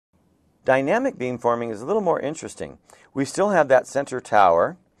Dynamic beamforming is a little more interesting. We still have that center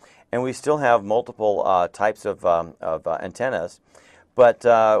tower, and we still have multiple types of antennas. But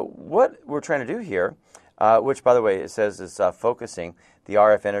what we're trying to do here, which by the way it says is focusing the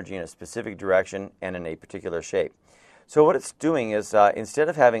RF energy in a specific direction and in a particular shape. So what it's doing is instead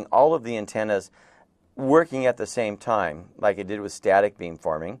of having all of the antennas working at the same time, like it did with static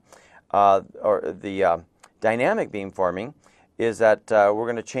beamforming, or the dynamic beamforming, is that we're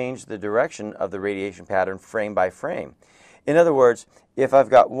going to change the direction of the radiation pattern frame by frame. In other words, if I've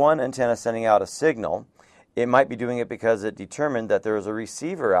got one antenna sending out a signal, it might be doing it because it determined that there was a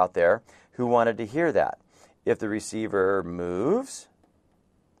receiver out there who wanted to hear that. If the receiver moves,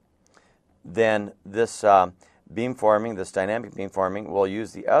 then this beamforming, this dynamic beamforming, will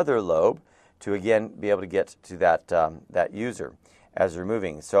use the other lobe to again be able to get to that user as they're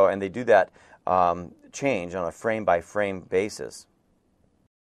moving. So, and they do that change on a frame by frame basis.